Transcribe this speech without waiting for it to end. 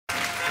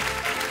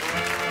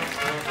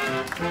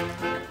Good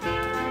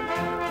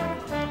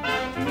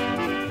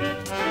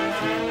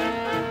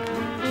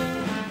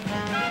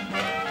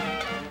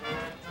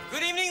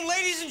evening,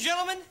 ladies and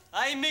gentlemen.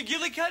 I'm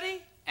McGuillicutty.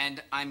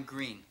 And I'm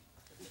green.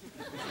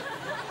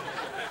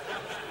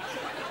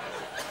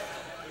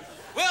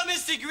 Well,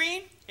 Mr.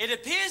 Green, it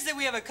appears that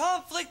we have a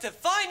conflict of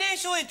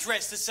financial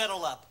interest to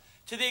settle up,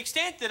 to the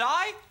extent that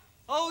I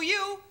owe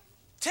you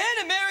 10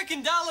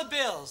 American dollar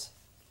bills.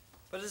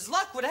 But as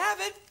luck would have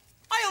it,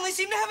 I only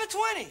seem to have a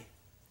 20.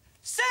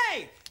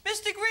 Say,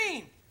 Mr.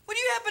 Green, would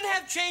you happen to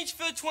have change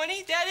for a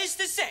 20? That is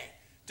to say,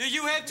 do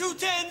you have 2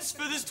 10s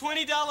for this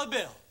 $20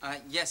 bill?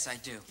 Yes, I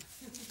do.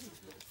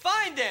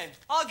 Fine, then.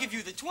 I'll give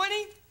you the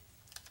 20.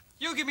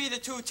 You give me the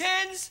 2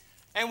 10s,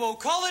 and we'll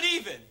call it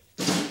even.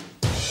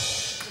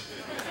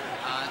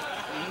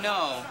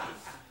 No.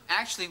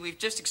 Actually, we've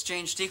just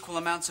exchanged equal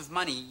amounts of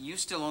money. You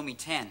still owe me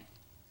 10.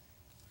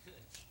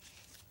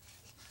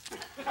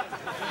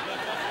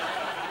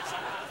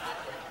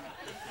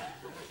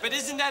 But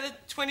isn't that a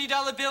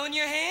 $20 bill in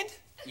your hand?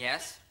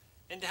 Yes?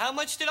 And how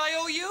much did I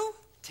owe you?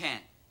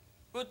 10.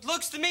 Well, it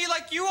looks to me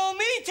like you owe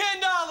me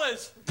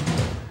 $10.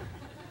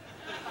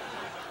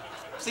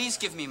 Please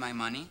give me my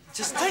money.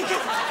 Just take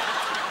it.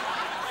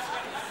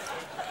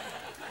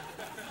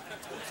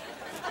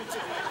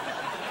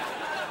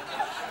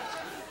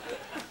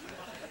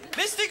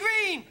 Mr.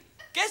 Green,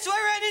 guess who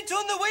I ran into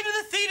on the way to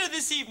the theater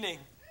this evening?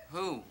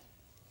 Who?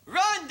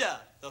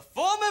 Rhonda, the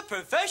former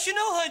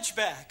professional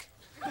hunchback.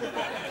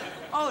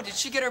 Oh, did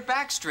she get her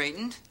back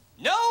straightened?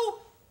 No,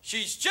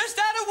 she's just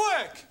out of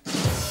work.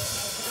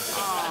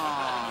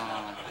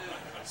 Oh.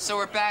 So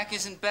her back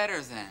isn't better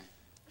then?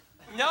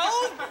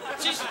 No,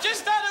 she's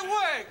just out of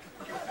work.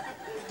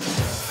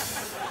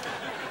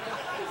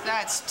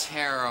 That's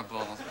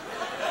terrible.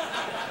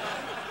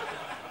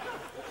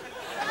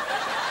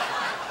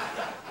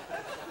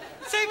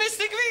 Say,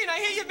 Mr. Green, I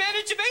hear you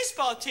manage a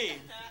baseball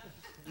team.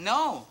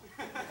 No.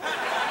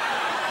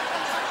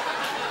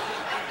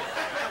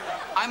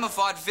 I'm a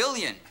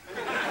vaudevillian.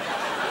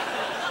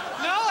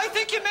 No, I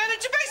think you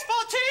manage a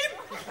baseball team.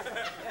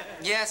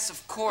 Yes,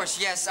 of course.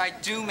 Yes, I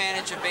do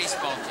manage a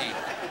baseball team.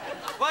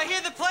 Well, I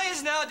hear the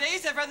players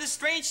nowadays have rather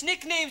strange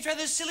nicknames,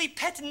 rather silly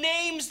pet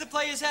names the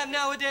players have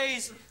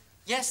nowadays.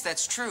 Yes,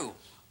 that's true.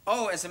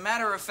 Oh, as a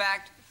matter of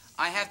fact,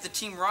 I have the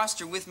team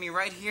roster with me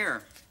right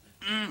here.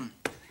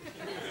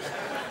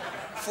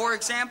 For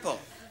example,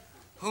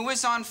 who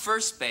is on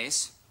first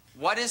base,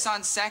 what is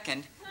on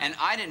second, and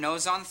I don't know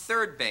is on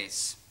third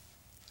base.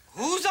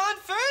 Who's on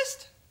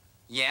first?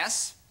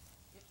 Yes?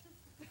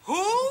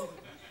 Who?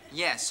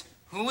 Yes.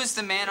 Who is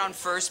the man on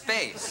first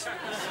base?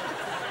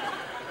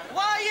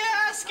 Why, you're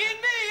asking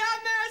me.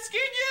 I'm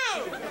asking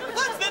you.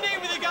 What's the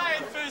name of the guy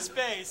on first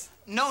base?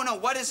 No,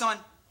 what is on...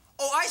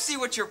 Oh, I see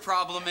what your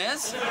problem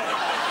is. Look,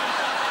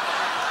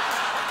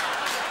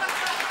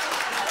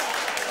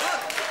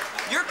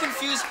 you're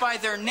confused by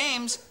their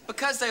names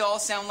because they all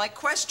sound like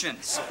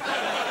questions.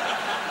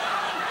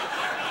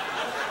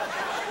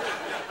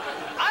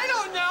 I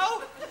don't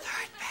know.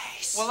 Third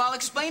base. Well, I'll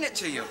explain it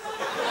to you.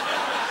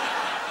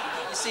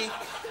 You see,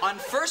 on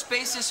first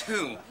base is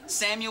who?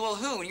 Samuel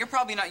Who. And you're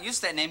probably not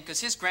used to that name because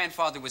his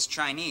grandfather was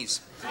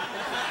Chinese.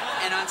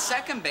 And on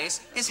second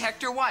base is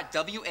Hector Watt,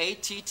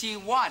 W-A-T-T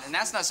Watt. And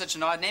that's not such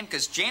an odd name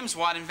because James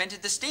Watt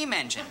invented the steam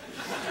engine.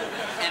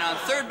 And on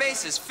third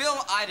base is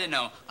Phil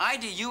Idaho,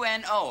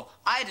 I-D-U-N-O,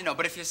 Idaho.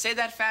 But if you say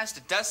that fast,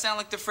 it does sound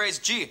like the phrase,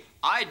 gee,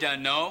 I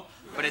don't know.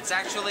 But it's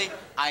actually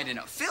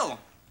Idaho. Phil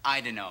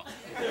Idaho.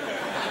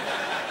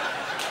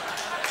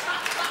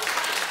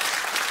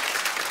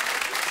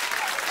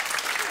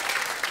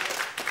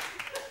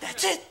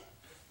 That's it.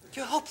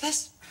 You're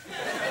hopeless.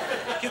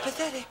 You're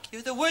pathetic.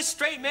 You're the worst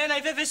straight man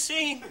I've ever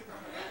seen.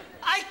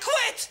 I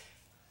quit!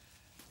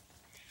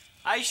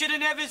 I should have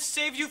never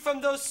saved you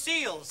from those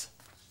seals.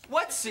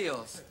 What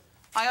seals?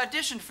 I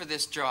auditioned for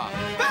this job.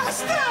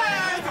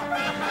 Bastard!